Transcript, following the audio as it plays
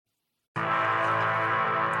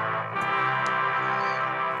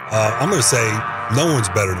I'm going to say no one's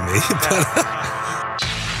better than me.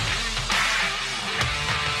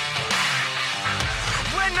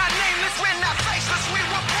 We're not nameless, we're not faceless, we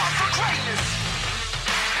were born for greatness.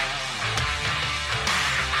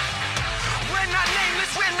 We're not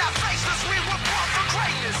nameless, we're not faceless, we were born for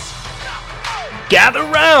greatness. Gather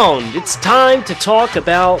round! It's time to talk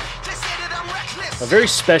about a very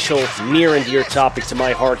special, near and dear topic to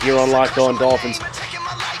my heart here on Locked On Dolphins,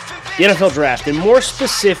 the NFL Draft, and more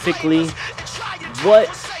specifically, what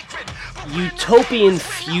utopian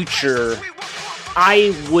future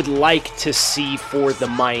I would like to see for the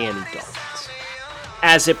Miami Dolphins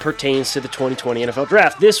as it pertains to the 2020 NFL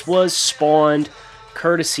Draft. This was spawned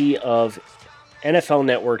courtesy of NFL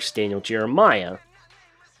Network's Daniel Jeremiah,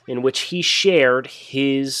 in which he shared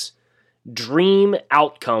his dream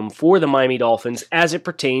outcome for the Miami Dolphins as it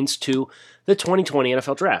pertains to the 2020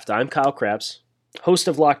 NFL Draft. I'm Kyle Krabs, host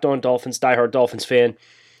of Locked On Dolphins, diehard Dolphins fan,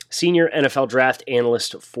 senior NFL draft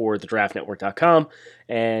analyst for thedraftnetwork.com,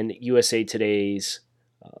 and USA Today's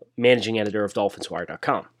managing editor of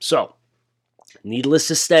DolphinsWire.com. So, needless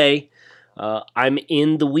to say, I'm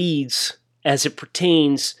in the weeds as it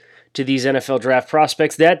pertains to these NFL draft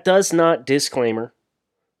prospects. That does not, disclaimer,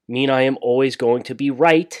 mean I am always going to be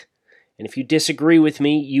right. And if you disagree with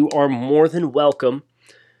me, you are more than welcome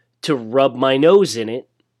to rub my nose in it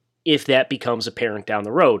if that becomes apparent down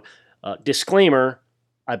the road. Disclaimer,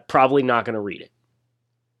 I'm probably not going to read it.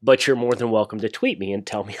 But you're more than welcome to tweet me and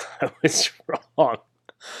tell me I was wrong.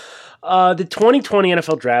 The 2020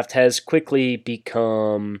 NFL Draft has quickly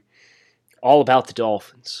become all about the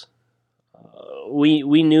Dolphins. We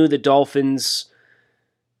knew the Dolphins'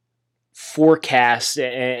 forecast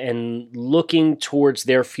and looking towards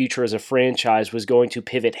their future as a franchise was going to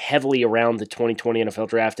pivot heavily around the 2020 NFL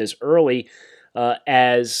Draft as early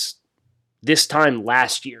as this time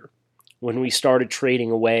last year, when we started trading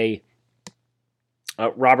away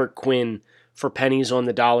Robert Quinn for pennies on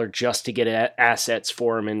the dollar just to get assets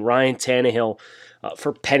for him, and Ryan Tannehill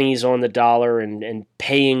for pennies on the dollar and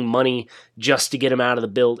paying money just to get him out of the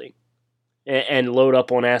building and load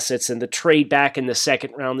up on assets, and the trade back in the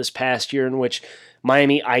second round this past year in which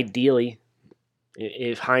Miami ideally,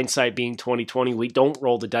 if hindsight being 2020, we don't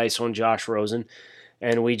roll the dice on Josh Rosen,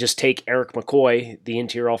 and we just take Eric McCoy, the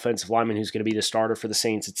interior offensive lineman who's going to be the starter for the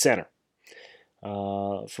Saints at center.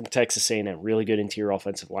 From Texas A&M, really good interior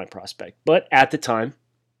offensive line prospect. But at the time,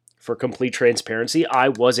 for complete transparency, I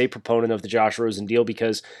was a proponent of the Josh Rosen deal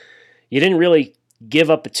because you didn't really give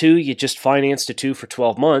up a 2, you just financed a 2 for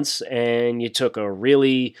 12 months, and you took a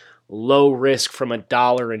really low risk from a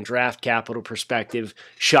dollar and draft capital perspective,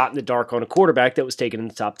 shot in the dark on a quarterback that was taken in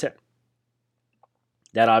the top 10.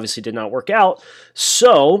 That obviously did not work out.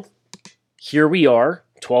 So here we are,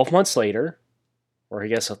 12 months later, or I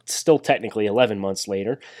guess still technically 11 months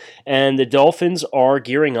later, and the Dolphins are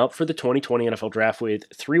gearing up for the 2020 NFL Draft with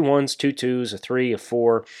 3 1s, 2 2s, a 3, a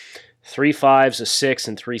 4, 3 5s, a 6,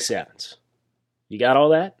 and 3 7s. You got all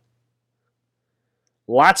that?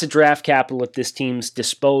 Lots of draft capital at this team's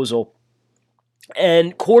disposal.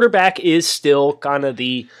 And quarterback is still kind of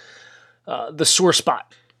the sore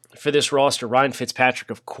spot for this roster. Ryan Fitzpatrick,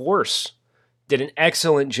 of course, did an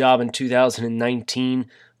excellent job in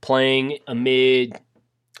 2019 playing amid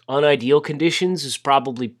unideal conditions, is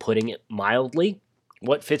probably putting it mildly.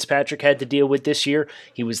 What Fitzpatrick had to deal with this year,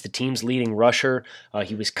 he was the team's leading rusher.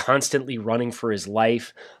 He was constantly running for his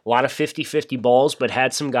life. A lot of 50-50 balls, but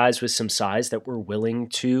had some guys with some size that were willing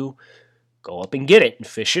to go up and get it and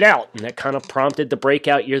fish it out. And that kind of prompted the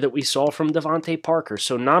breakout year that we saw from Devontae Parker.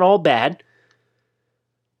 So not all bad.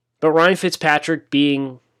 But Ryan Fitzpatrick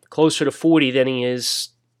being closer to 40 than he is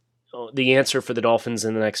the answer for the Dolphins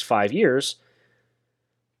in the next 5 years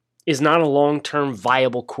is not a long-term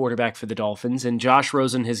viable quarterback for the Dolphins, and Josh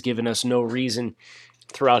Rosen has given us no reason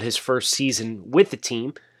throughout his first season with the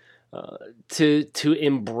team to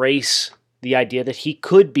embrace the idea that he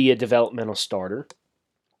could be a developmental starter.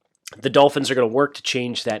 The Dolphins are going to work to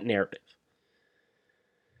change that narrative.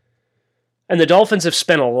 And the Dolphins have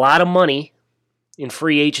spent a lot of money in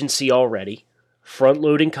free agency already,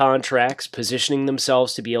 front-loading contracts, positioning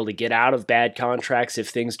themselves to be able to get out of bad contracts if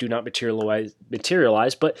things do not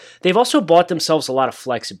materialize. But they've also bought themselves a lot of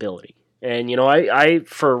flexibility. And, you know, I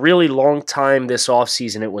for a really long time this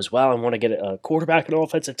offseason, it was, well, I want to get a quarterback, an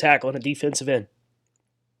offensive tackle, and a defensive end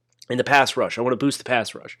in the pass rush. I want to boost the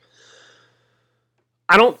pass rush.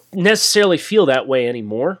 I don't necessarily feel that way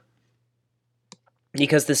anymore,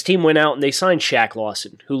 because this team went out and they signed Shaq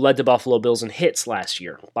Lawson, who led the Buffalo Bills in hits last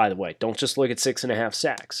year, by the way. Don't just look at 6.5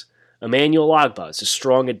 sacks. Emmanuel Ogbah is a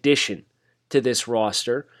strong addition to this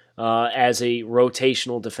roster as a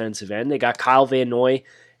rotational defensive end. They got Kyle Van Noy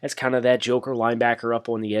as kind of that joker linebacker up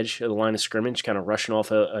on the edge of the line of scrimmage, kind of rushing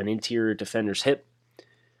off an interior defender's hip.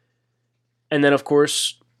 And then, of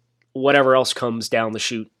course, whatever else comes down the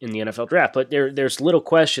chute in the NFL draft. But there's little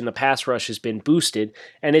question the pass rush has been boosted,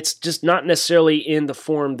 and it's just not necessarily in the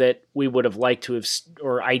form that we would have liked to have,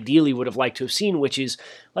 or ideally would have liked to have seen, which is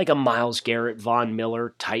like a Myles Garrett, Von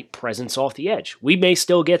Miller type presence off the edge. We may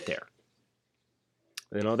still get there.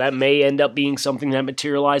 You know, that may end up being something that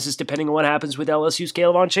materializes depending on what happens with LSU's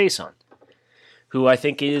K'Lavon Chaisson, who I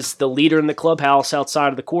think is the leader in the clubhouse outside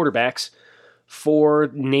of the quarterbacks for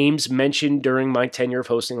names mentioned during my tenure of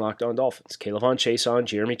hosting Locked On Dolphins. K'Lavon Chaisson,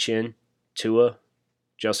 Jeremy Chinn, Tua,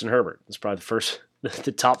 Justin Herbert. That's probably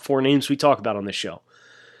the top 4 names we talk about on this show.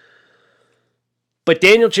 But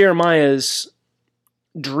Daniel Jeremiah's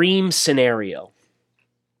dream scenario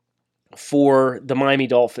for the Miami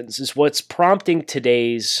Dolphins is what's prompting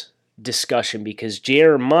today's discussion, because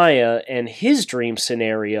Jeremiah and his dream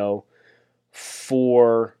scenario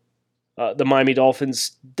for the Miami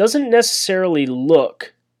Dolphins doesn't necessarily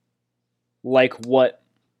look like what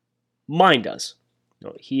mine does.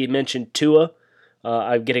 He mentioned Tua.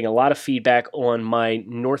 I'm getting a lot of feedback on my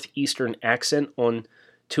northeastern accent on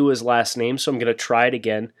Tua's last name, so I'm going to try it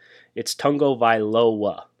again. It's Tungo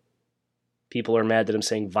Vailoa. People are mad that I'm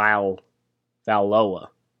saying Valoa.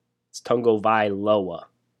 It's Tungo Vailoa.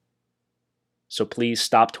 So please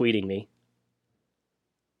stop tweeting me.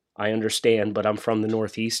 I understand, but I'm from the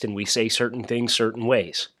Northeast and we say certain things certain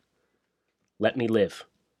ways. Let me live.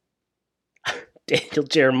 Daniel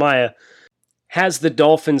Jeremiah has the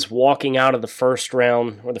Dolphins walking out of the first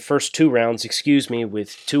round, or the first 2 rounds,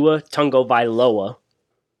 with Tua Tagovailoa,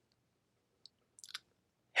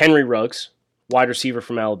 Henry Ruggs, wide receiver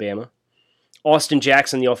from Alabama, Austin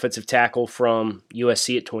Jackson, the offensive tackle from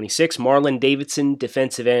USC at 26, Marlon Davidson,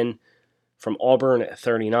 defensive end from Auburn at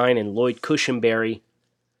 39, and Lloyd Cushenberry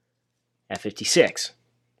at 56.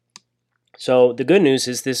 So the good news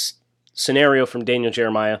is this scenario from Daniel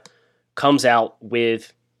Jeremiah comes out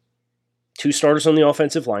with 2 starters on the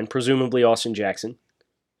offensive line, presumably Austin Jackson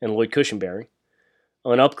and Lloyd Cushenberry,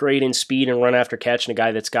 an upgrade in speed and run after catch, and a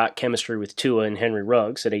guy that's got chemistry with Tua and Henry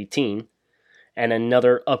Ruggs at 18, and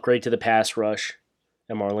another upgrade to the pass rush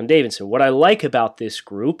and Marlon Davidson. What I like about this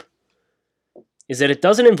group is that it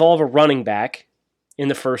doesn't involve a running back in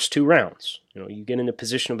the first 2 rounds. You get into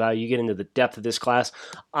positional value, you get into the depth of this class.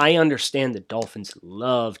 I understand the Dolphins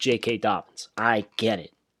love J.K. Dobbins. I get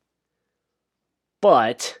it.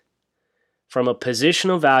 But from a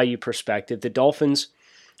positional value perspective, the Dolphins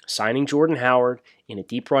signing Jordan Howard in a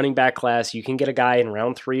deep running back class, you can get a guy in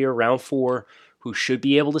round 3 or round 4 who should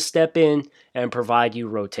be able to step in and provide you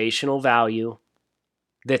rotational value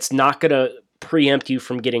that's not going to preempt you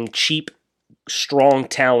from getting cheap, strong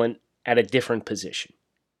talent at a different position.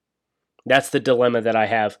 That's the dilemma that I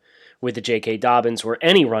have with the J.K. Dobbins or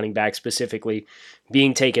any running back specifically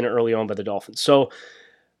being taken early on by the Dolphins. So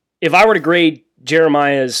if I were to grade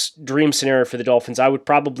Jeremiah's dream scenario for the Dolphins, I would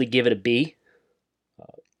probably give it a B.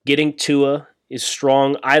 Getting Tua is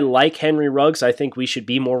strong. I like Henry Ruggs. I think we should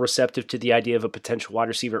be more receptive to the idea of a potential wide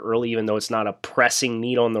receiver early, even though it's not a pressing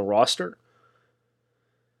need on the roster.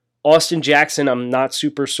 Austin Jackson, I'm not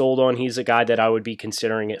super sold on. He's a guy that I would be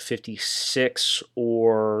considering at 56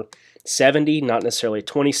 or 70, not necessarily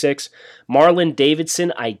 26. Marlon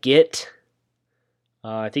Davidson, I get.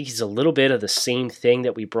 I think he's a little bit of the same thing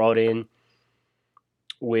that we brought in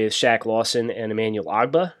with Shaq Lawson and Emmanuel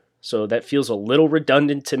Ogbah. So that feels a little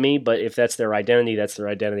redundant to me, but if that's their identity, that's their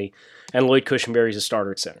identity. And Lloyd Cushenberry is a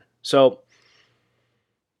starter at center. So,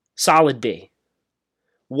 solid B.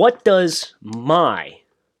 What does my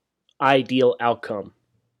ideal outcome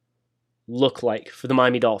look like for the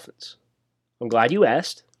Miami Dolphins? I'm glad you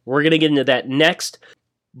asked. We're going to get into that next,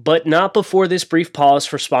 but not before this brief pause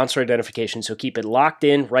for sponsor identification. So keep it locked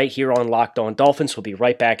in right here on Locked On Dolphins. We'll be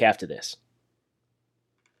right back after this.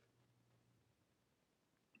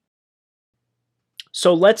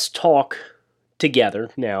 So let's talk together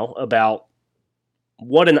now about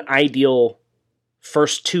what an ideal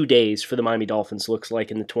first 2 days for the Miami Dolphins looks like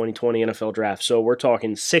in the 2020 NFL Draft. So we're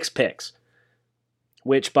talking 6 picks,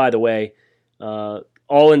 which, by the way,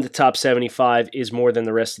 all in the top 75 is more than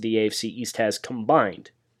the rest of the AFC East has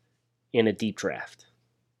combined in a deep draft.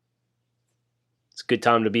 It's a good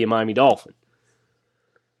time to be a Miami Dolphin.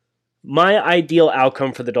 My ideal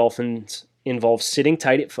outcome for the Dolphins involves sitting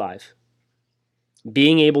tight at 5,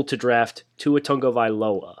 being able to draft Tua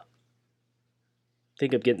Tagovailoa. I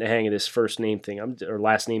think I'm getting the hang of this first name thing, or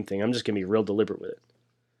last name thing. I'm just going to be real deliberate with it.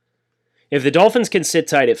 If the Dolphins can sit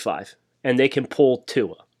tight at 5, and they can pull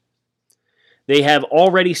Tua, They have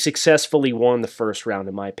already successfully won the first round,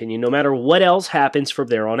 in my opinion, no matter what else happens from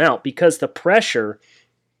there on out, because the pressure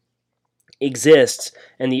exists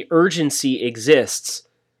and the urgency exists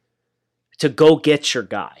to go get your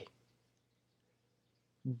guy.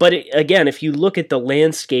 But again, if you look at the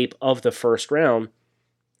landscape of the first round,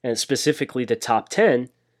 and specifically the top 10,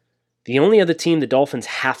 the only other team the Dolphins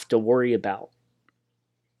have to worry about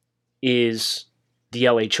is the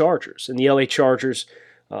LA Chargers. And the LA Chargers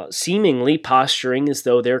seemingly posturing as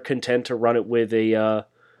though they're content to run it with a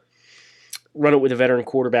veteran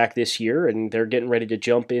quarterback this year, and they're getting ready to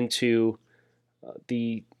jump into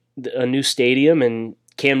a new stadium, and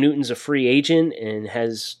Cam Newton's a free agent and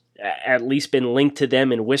has at least been linked to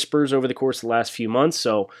them in whispers over the course of the last few months.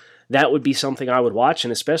 So that would be something I would watch,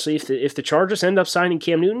 and especially if the Chargers end up signing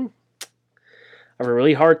Cam Newton, I have a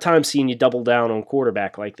really hard time seeing you double down on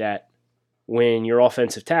quarterback like that when your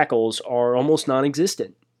offensive tackles are almost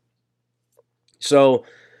non-existent. So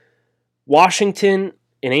Washington,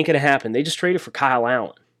 it ain't going to happen. They just traded for Kyle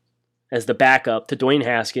Allen as the backup to Dwayne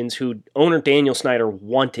Haskins, who owner Daniel Snyder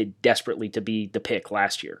wanted desperately to be the pick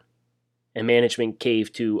last year, and management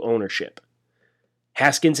caved to ownership.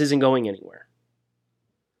 Haskins isn't going anywhere.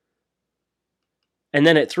 And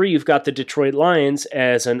then at 3, you've got the Detroit Lions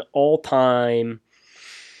as an all-time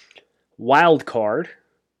wild card.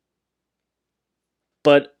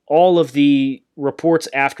 But all of the reports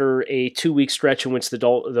after a 2-week stretch in which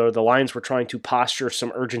the Lions were trying to posture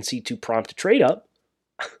some urgency to prompt a trade up,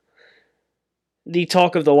 the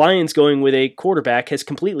talk of the Lions going with a quarterback has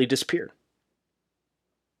completely disappeared.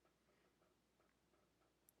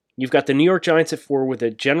 You've got the New York Giants at 4 with a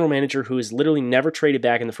general manager who has literally never traded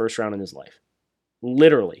back in the first round in his life.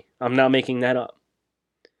 Literally. I'm not making that up.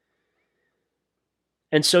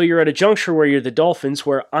 And so you're at a juncture where you're the Dolphins,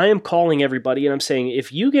 where I am calling everybody and I'm saying,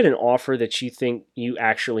 if you get an offer that you think you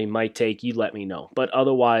actually might take, you let me know. But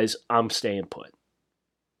otherwise, I'm staying put.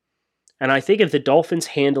 And I think if the Dolphins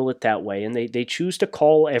handle it that way and they choose to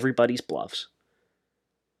call everybody's bluffs,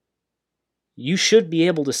 you should be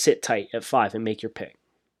able to sit tight at 5 and make your pick.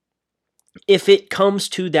 If it comes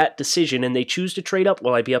to that decision and they choose to trade up,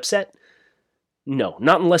 will I be upset? No,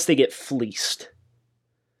 not unless they get fleeced.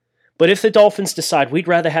 But if the Dolphins decide we'd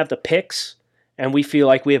rather have the picks and we feel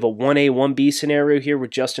like we have a 1A, 1B scenario here with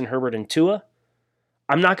Justin Herbert and Tua,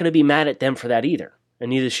 I'm not going to be mad at them for that either. And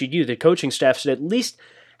neither should you. The coaching staff should at least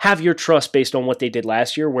have your trust based on what they did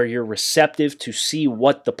last year, where you're receptive to see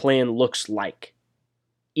what the plan looks like,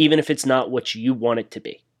 even if it's not what you want it to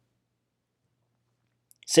be.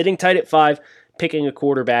 Sitting tight at 5, picking a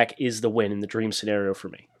quarterback is the win in the dream scenario for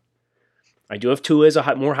me. I do have Tua as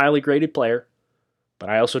a more highly graded player, but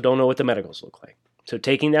I also don't know what the medicals look like. So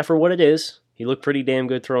taking that for what it is, he looked pretty damn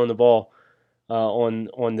good throwing the ball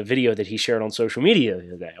on the video that he shared on social media the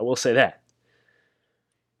other day. I will say that.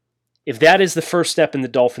 If that is the first step in the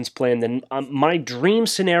Dolphins' plan, then my dream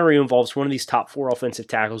scenario involves one of these top 4 offensive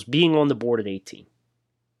tackles being on the board at 18.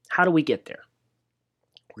 How do we get there?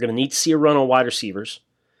 We're going to need to see a run on wide receivers.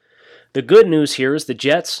 The good news here is the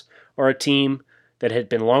Jets are a team that had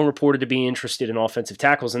been long reported to be interested in offensive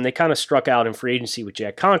tackles, and they kind of struck out in free agency with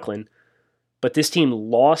Jack Conklin. But this team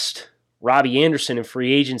lost Robbie Anderson in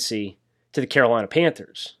free agency to the Carolina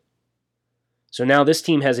Panthers. So now this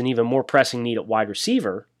team has an even more pressing need at wide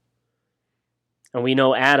receiver. And we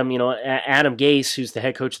know Adam Gase, who's the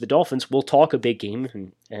head coach of the Dolphins, will talk a big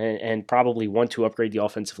game and probably want to upgrade the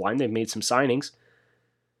offensive line. They've made some signings.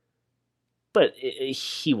 But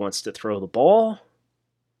he wants to throw the ball.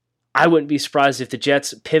 I wouldn't be surprised if the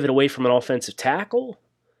Jets pivot away from an offensive tackle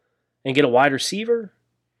and get a wide receiver.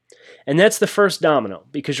 And that's the first domino,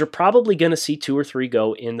 because you're probably going to see 2 or 3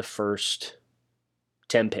 go in the first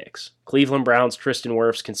 10 picks. Cleveland Browns, Tristan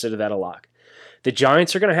Wirfs, consider that a lock. The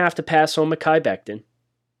Giants are going to have to pass on Mekhi Becton.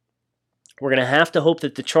 We're going to have to hope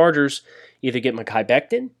that the Chargers either get Mekhi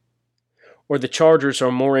Becton or the Chargers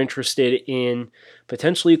are more interested in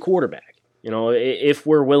potentially a quarterback. You know, if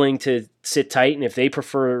we're willing to sit tight and if they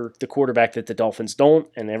prefer the quarterback that the Dolphins don't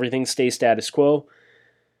and everything stays status quo,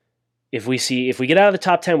 if we get out of the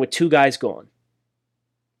top 10 with 2 guys gone,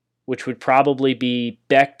 which would probably be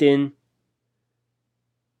Becton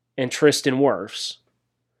and Tristan Wirfs,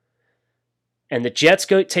 and the Jets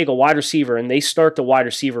take a wide receiver and they start the wide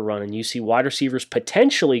receiver run, and you see wide receivers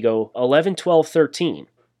potentially go 11, 12, 13,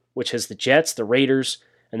 which has the Jets, the Raiders,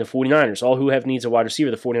 and the 49ers, all who have needs of wide receiver.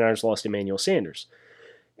 The 49ers lost Emmanuel Sanders.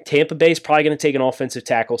 Tampa Bay is probably going to take an offensive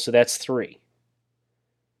tackle, so that's 3,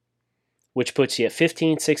 which puts you at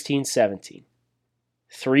 15, 16, 17.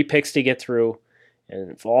 3 picks to get through,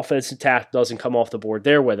 and if offensive tackle doesn't come off the board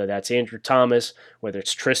there, whether that's Andrew Thomas, whether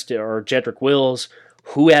it's Tristan or Jedrick Wills,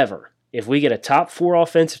 whoever, If we get a top 4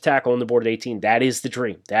 offensive tackle on the board at 18, that is the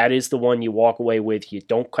dream. That is the one you walk away with. You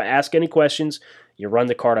don't ask any questions. You run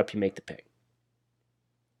the card up, you make the pick.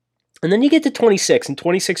 And then you get to 26, and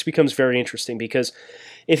 26 becomes very interesting because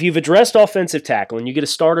if you've addressed offensive tackle and you get a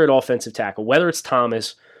starter at offensive tackle, whether it's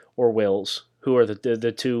Thomas or Wills, who are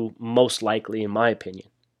the two most likely in my opinion,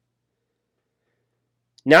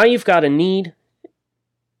 now you've got a need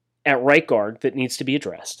at right guard that needs to be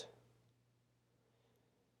addressed.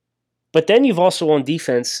 But then you've also on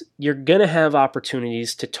defense, you're going to have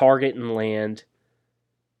opportunities to target and land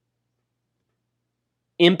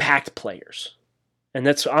impact players. And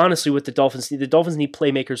that's honestly what the Dolphins need. The Dolphins need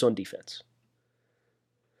playmakers on defense.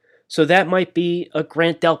 So that might be a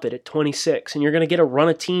Grant Delpit at 26. And you're going to get a run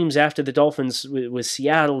of teams after the Dolphins with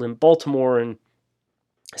Seattle and Baltimore and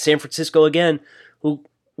San Francisco again, who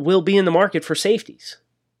will be in the market for safeties.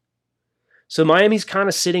 So Miami's kind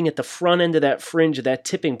of sitting at the front end of that fringe, of that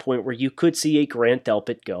tipping point where you could see a Grant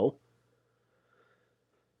Delpit go.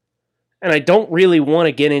 And I don't really want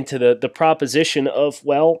to get into the proposition of,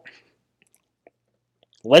 well,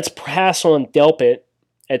 let's pass on Delpit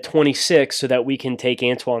at 26 so that we can take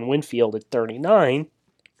Antoine Winfield at 39,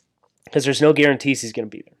 because there's no guarantees he's going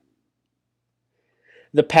to be there.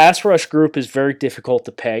 The pass rush group is very difficult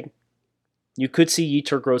to peg. You could see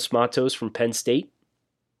Yetur Gross-Matos from Penn State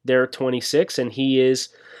there at 26, and he is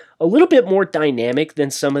a little bit more dynamic than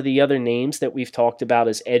some of the other names that we've talked about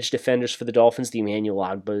as edge defenders for the Dolphins, the Emmanuel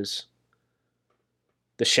Ogbahs,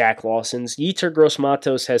 the Shaq Lawsons. Yetur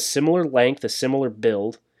Gross-Matos has similar length, a similar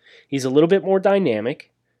build. He's a little bit more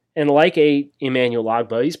dynamic, and like a Emmanuel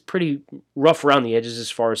Ogbah, he's pretty rough around the edges as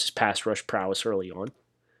far as his pass rush prowess early on.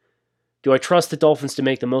 Do I trust the Dolphins to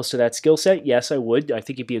make the most of that skill set? Yes, I would. I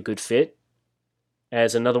think he'd be a good fit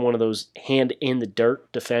as another one of those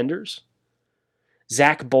hand-in-the-dirt defenders.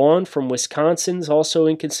 Zach Bond from Wisconsin's also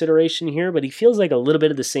in consideration here, but he feels like a little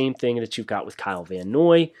bit of the same thing that you've got with Kyle Van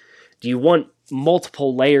Noy. Do you want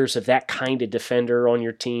multiple layers of that kind of defender on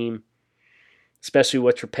your team, especially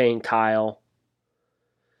what you're paying Kyle?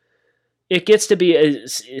 It gets to be a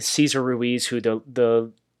Cesar Ruiz, who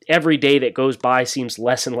the every day that goes by seems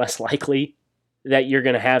less and less likely that you're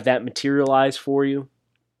going to have that materialize for you,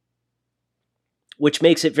 which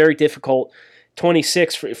makes it very difficult.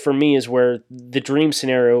 26 for me is where the dream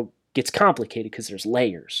scenario gets complicated because there's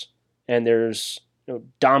layers and there's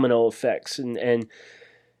domino effects, and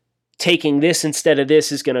taking this instead of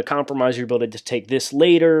this is going to compromise your ability to take this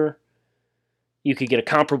later. You could get a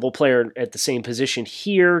comparable player at the same position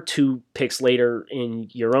here, 2 picks later in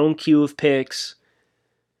your own queue of picks.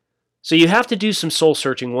 So you have to do some soul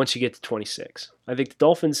searching once you get to 26. I think the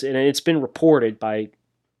Dolphins, and it's been reported by,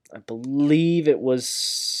 I believe it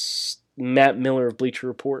was Matt Miller of Bleacher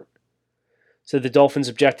Report. So the Dolphins'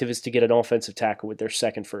 objective is to get an offensive tackle with their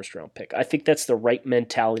second first-round pick. I think that's the right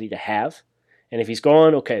mentality to have. And if he's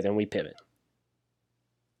gone, okay, then we pivot.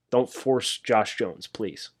 Don't force Josh Jones,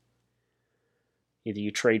 please. Either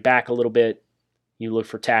you trade back a little bit, you look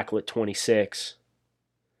for tackle at 26.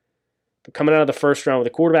 But coming out of the first round with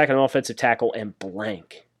a quarterback and an offensive tackle and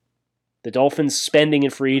blank. The Dolphins' spending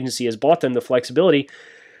in free agency has bought them the flexibility,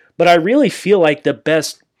 but I really feel like the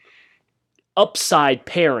best upside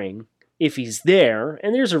pairing, if he's there,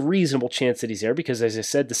 and there's a reasonable chance that he's there because, as I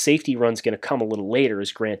said, the safety run's going to come a little later,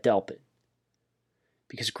 is Grant Delpit.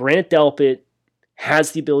 Because Grant Delpit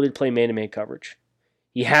has the ability to play man-to-man coverage.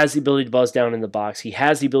 He has the ability to buzz down in the box. He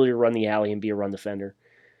has the ability to run the alley and be a run defender.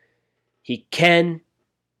 He can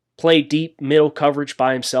play deep middle coverage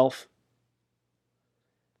by himself.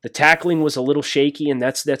 The tackling was a little shaky, and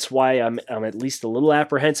that's why I'm at least a little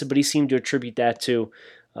apprehensive, but he seemed to attribute that to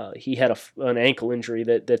he had an ankle injury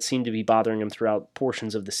that seemed to be bothering him throughout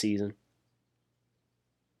portions of the season.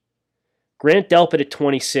 Grant Delpit at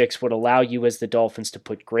 26 would allow you as the Dolphins to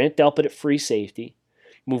put Grant Delpit at free safety,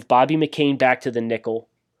 move Bobby McCain back to the nickel,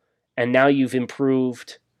 and now you've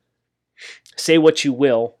improved. Say what you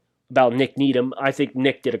will about Nick Needham. I think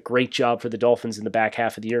Nick did a great job for the Dolphins in the back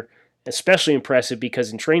half of the year. Especially impressive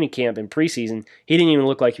because in training camp and preseason, he didn't even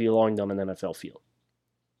look like he belonged on an NFL field.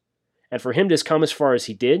 And for him to come as far as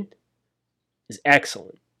he did is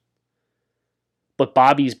excellent. But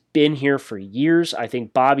Bobby's been here for years. I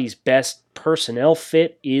think Bobby's best personnel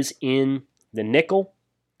fit is in the nickel.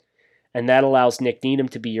 And that allows Nick Needham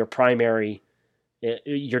to be your primary,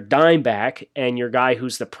 your dime back, and your guy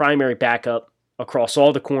who's the primary backup across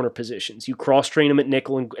all the corner positions. You cross-train him at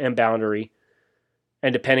nickel and boundary.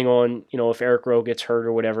 And depending on, if Eric Rowe gets hurt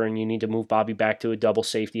or whatever, and you need to move Bobby back to a double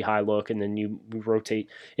safety high look, and then you rotate,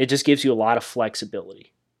 it just gives you a lot of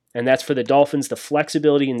flexibility. And that's for the Dolphins, the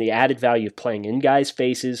flexibility and the added value of playing in guys'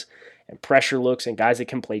 faces and pressure looks and guys that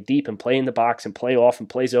can play deep and play in the box and play off and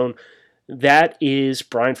play zone. That is,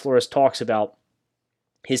 Brian Flores talks about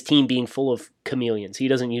his team being full of chameleons. He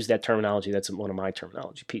doesn't use that terminology. That's one of my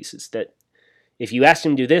terminology pieces. That if you ask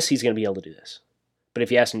him to do this, he's going to be able to do this. But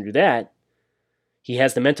if you ask him to do that, he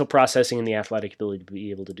has the mental processing and the athletic ability to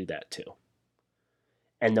be able to do that too.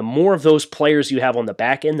 And the more of those players you have on the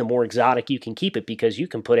back end, the more exotic you can keep it because you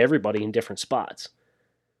can put everybody in different spots.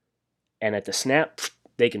 And at the snap,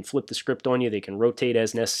 they can flip the script on you. They can rotate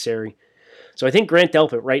as necessary. So I think Grant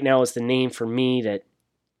Delpit right now is the name for me that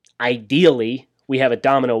ideally we have a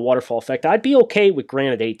domino waterfall effect. I'd be okay with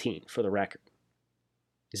Grant at 18 for the record.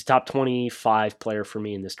 He's a top 25 player for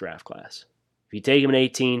me in this draft class. If you take him at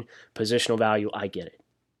 18, positional value, I get it.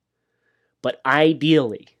 But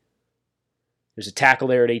ideally, there's a tackle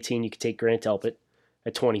there at 18. You could take Grant Delpit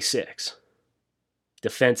at 26.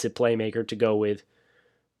 Defensive playmaker to go with,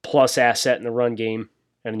 plus asset in the run game,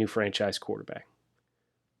 and a new franchise quarterback.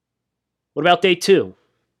 What about day 2?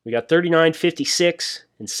 We got 39, 56,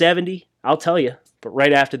 and 70. I'll tell you. But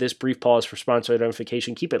right after this brief pause for sponsor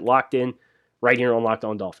identification, keep it locked in right here on Locked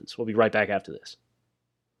On Dolphins. We'll be right back after this.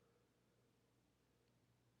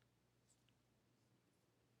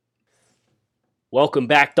 Welcome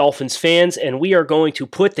back, Dolphins fans, and we are going to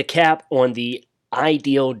put the cap on the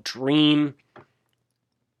ideal dream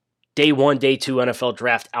Day 1, Day 2 NFL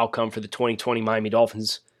Draft outcome for the 2020 Miami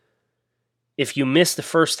Dolphins. If you missed the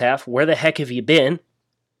first half, where the heck have you been?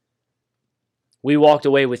 We walked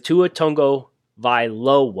away with Tua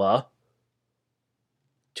Tagovailoa.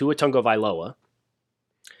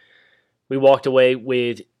 We walked away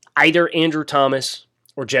with either Andrew Thomas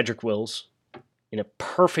or Jedrick Wills. In a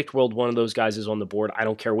perfect world, one of those guys is on the board. I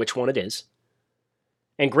don't care which one it is.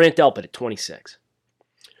 And Grant Delpit at 26.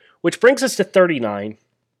 Which brings us to 39.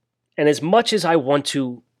 And as much as I want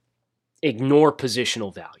to ignore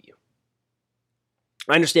positional value,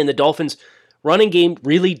 I understand the Dolphins' running game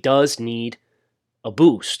really does need a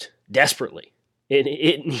boost, desperately.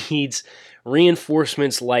 It needs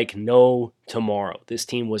reinforcements like no tomorrow. This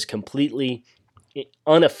team was completely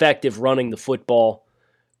ineffective running the football,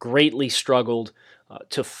 greatly struggled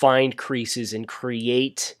to find creases and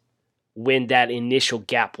create when that initial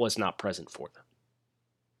gap was not present for them.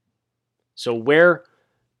 So where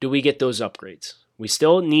do we get those upgrades? We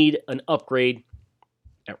still need an upgrade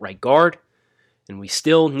at right guard, and we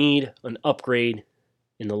still need an upgrade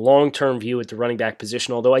in the long-term view at the running back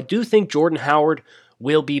position, although I do think Jordan Howard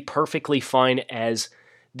will be perfectly fine as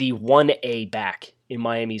the 1A back in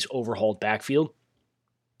Miami's overhauled backfield.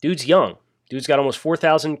 Dude's young. Dude's got almost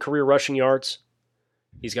 4,000 career rushing yards.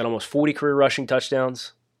 He's got almost 40 career rushing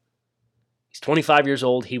touchdowns. He's 25 years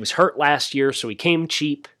old. He was hurt last year, so he came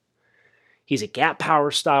cheap. He's a gap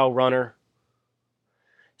power style runner.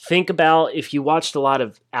 Think about if you watched a lot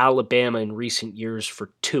of Alabama in recent years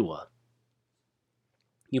for Tua.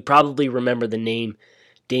 You probably remember the name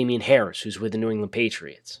Damian Harris, who's with the New England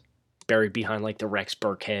Patriots, buried behind like the Rex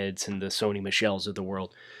Burkheads and the Sony Michels of the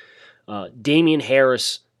world. Damian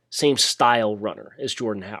Harris, same style runner as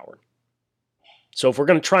Jordan Howard. So if we're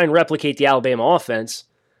going to try and replicate the Alabama offense,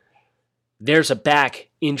 there's a back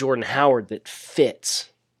in Jordan Howard that fits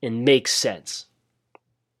and makes sense.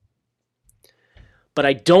 But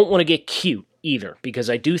I don't want to get cute either, because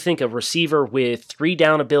I do think a receiver with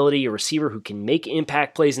 3-down ability, a receiver who can make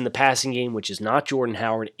impact plays in the passing game, which is not Jordan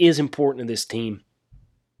Howard, is important to this team.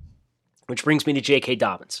 Which brings me to J.K.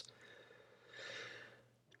 Dobbins.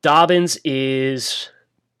 Dobbins is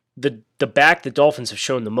the back the Dolphins have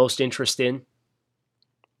shown the most interest in.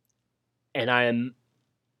 And I am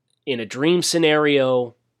in a dream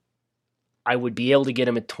scenario, I would be able to get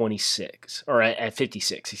him at 26, or at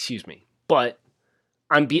 56, excuse me. But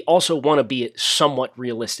I also want to be somewhat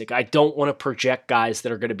realistic. I don't want to project guys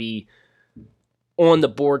that are going to be on the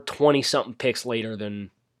board 20-something picks later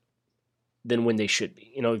than when they should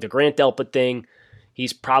be. You know, the Grant Delpit thing,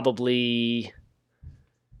 he's probably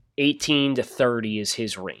 18 to 30 is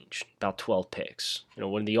his range, about 12 picks. You know,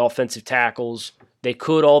 when the offensive tackles, they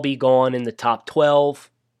could all be gone in the top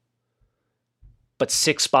 12, but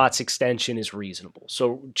 6 spots extension is reasonable.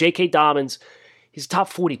 So J.K. Dobbins, he's a top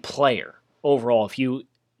 40 player overall if you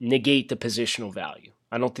negate the positional value.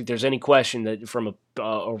 I don't think there's any question that from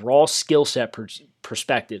a raw skill set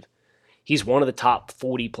perspective, he's one of the top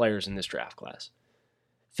 40 players in this draft class.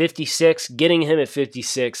 56, getting him at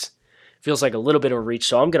 56 feels like a little bit of a reach,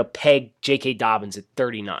 so I'm going to peg J.K. Dobbins at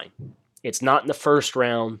 39. It's not in the first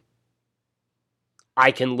round.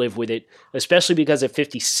 I can live with it, especially because at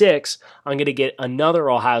 56, I'm going to get another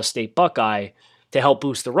Ohio State Buckeye to help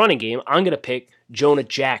boost the running game. I'm going to pick Jonah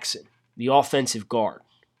Jackson, the offensive guard.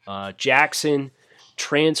 Jackson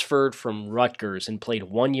transferred from Rutgers and played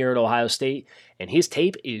 1 year at Ohio State, and his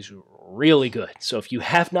tape is really good. So if you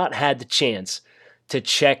have not had the chance to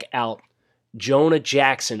check out Jonah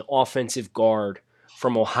Jackson, offensive guard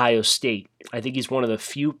from Ohio State, I think he's one of the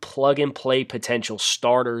few plug-and-play potential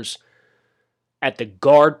starters at the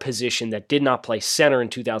guard position that did not play center in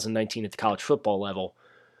 2019 at the college football level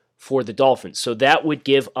for the Dolphins. So that would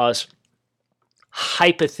give us,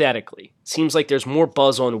 hypothetically, seems like there's more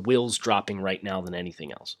buzz on Wills dropping right now than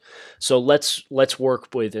anything else. So let's work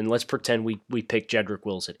with, and let's pretend we pick Jedrick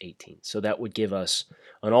Wills at 18. So that would give us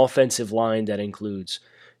an offensive line that includes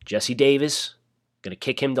Jesse Davis, going to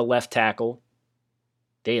kick him to left tackle.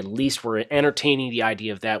 They at least were entertaining the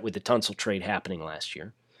idea of that with the Tunsil trade happening last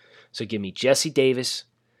year. So give me Jesse Davis,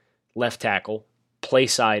 left tackle,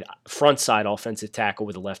 front side offensive tackle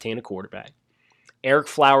with a left-handed quarterback. Eric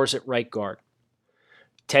Flowers at right guard.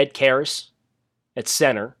 Ted Karras at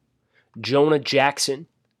center. Jonah Jackson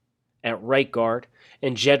at right guard.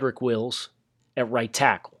 And Jedrick Wills at right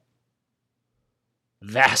tackle.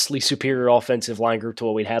 Vastly superior offensive line group to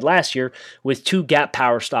what we had last year, with 2 gap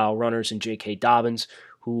power style runners in J.K. Dobbins,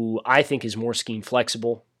 who I think is more scheme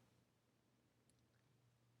flexible,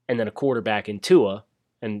 and then a quarterback in Tua,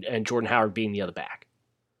 and Jordan Howard being the other back.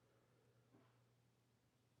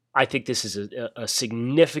 I think this is a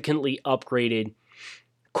significantly upgraded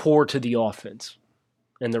core to the offense.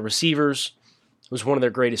 And the receivers was one of their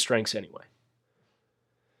greatest strengths anyway.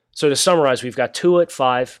 So to summarize, we've got Tua at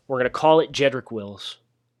 5. We're going to call it Jedrick Wills.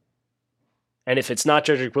 And if it's not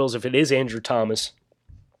Jedrick Wills, if it is Andrew Thomas,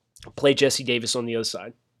 play Jesse Davis on the other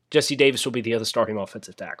side. Jesse Davis will be the other starting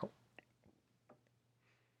offensive tackle.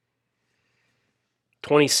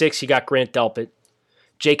 26, you got Grant Delpit,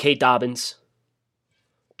 J.K. Dobbins,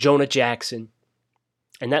 Jonah Jackson,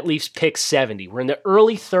 and that leaves pick 70. We're in the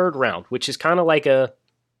early third round, which is kind of like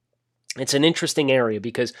it's an interesting area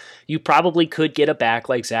because you probably could get a back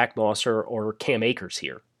like Zach Moss or Cam Akers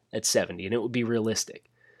here at 70, and it would be realistic.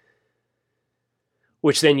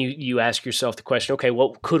 Which then you ask yourself the question, okay,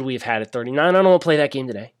 what could we have had at 39? I don't want to play that game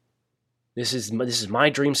today. This is my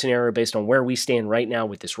dream scenario based on where we stand right now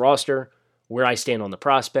with this roster, where I stand on the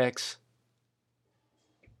prospects.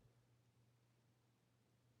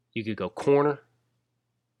 You could go corner.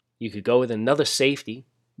 You could go with another safety,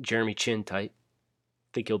 Jeremy Chin type. I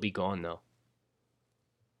think he'll be gone, though.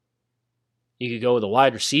 You could go with a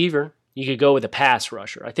wide receiver. You could go with a pass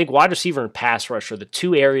rusher. I think wide receiver and pass rusher are the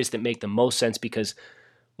 2 areas that make the most sense because,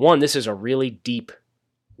 one, this is a really deep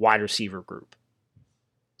wide receiver group.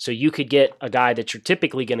 So you could get a guy that you're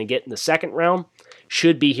typically going to get in the second round,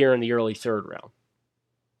 should be here in the early third round.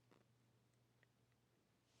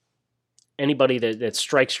 Anybody that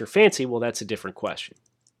strikes your fancy, well, that's a different question.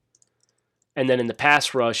 And then in the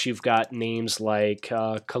pass rush, you've got names like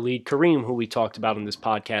Khalid Kareem, who we talked about on this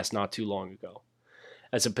podcast not too long ago,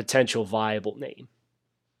 as a potential viable name.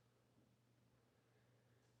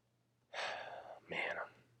 Man,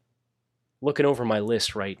 I'm looking over my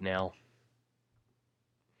list right now.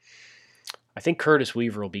 I think Curtis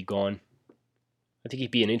Weaver will be gone. I think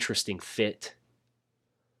he'd be an interesting fit.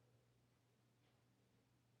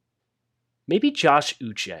 Maybe Josh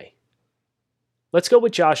Uche. Let's go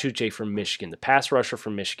with Josh Uche from Michigan, the pass rusher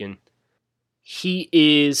from Michigan. He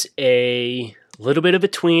is a little bit of a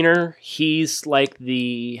tweener. He's like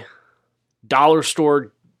the dollar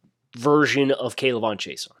store version of Kayvon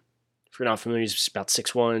Chaisson. If you're not familiar, he's about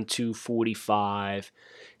 6'1", 245.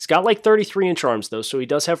 He's got like 33-inch arms, though, so he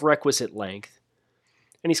does have requisite length.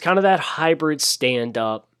 And he's kind of that hybrid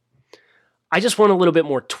stand-up. I just want a little bit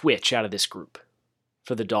more twitch out of this group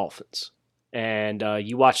for the Dolphins. And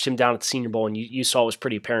you watched him down at the Senior Bowl, and you saw it was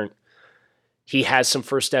pretty apparent. He has some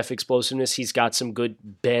first step explosiveness. He's got some good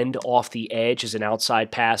bend off the edge as an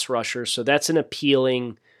outside pass rusher. So that's an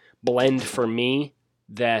appealing blend for me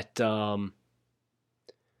that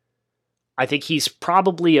I think he's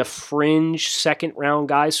probably a fringe second-round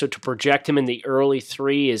guy. So to project him in the early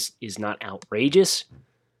 3 is not outrageous.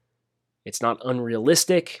 It's not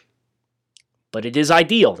unrealistic. But it is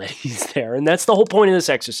ideal that he's there. And that's the whole point of this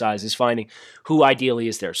exercise, is finding who ideally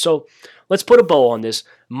is there. So let's put a bow on this.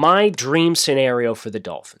 My dream scenario for the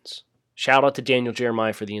Dolphins. Shout out to Daniel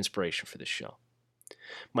Jeremiah for the inspiration for this show.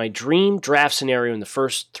 My dream draft scenario in the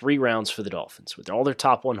first 3 rounds for the Dolphins, with all their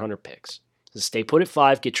top 100 picks, is stay put at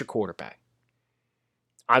 5, get your quarterback.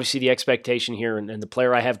 Obviously, the expectation here, and the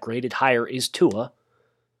player I have graded higher, is Tua.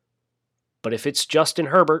 But if it's Justin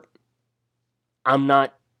Herbert, I'm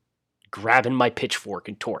not grabbing my pitchfork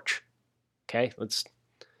and torch. Okay, let's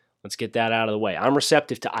get that out of the way. I'm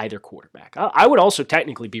receptive to either quarterback. I would also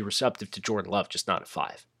technically be receptive to Jordan Love, just not at 5.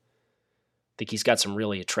 I think he's got some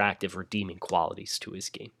really attractive, redeeming qualities to his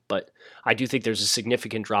game. But I do think there's a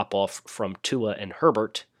significant drop-off from Tua and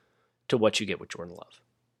Herbert to what you get with Jordan Love.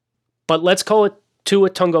 But let's call it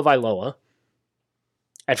Tua Tagovailoa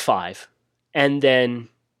at 5. And then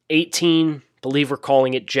 18, believe we're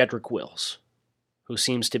calling it Jedrick Wills, who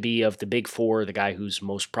seems to be, of the big four, the guy who's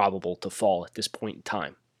most probable to fall at this point in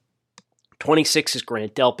time. 26 is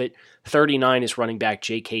Grant Delpit. 39 is running back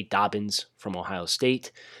J.K. Dobbins from Ohio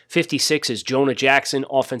State. 56 is Jonah Jackson,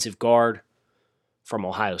 offensive guard from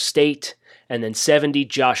Ohio State. And then 70,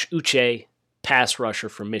 Josh Uche, pass rusher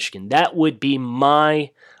from Michigan. That would be my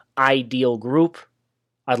ideal group.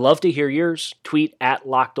 I'd love to hear yours. Tweet at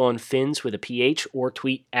LockedOnFins with a PH or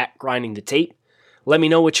tweet at Grinding the Tape. Let me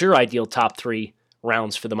know what your ideal top 3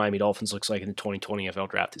 rounds for the Miami Dolphins looks like in the 2020 NFL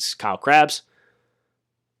Draft. This is Kyle Krabs.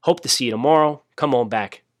 Hope to see you tomorrow. Come on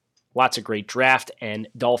back. Lots of great draft and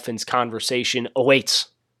Dolphins conversation awaits.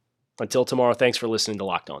 Until tomorrow, thanks for listening to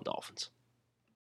Locked On Dolphins.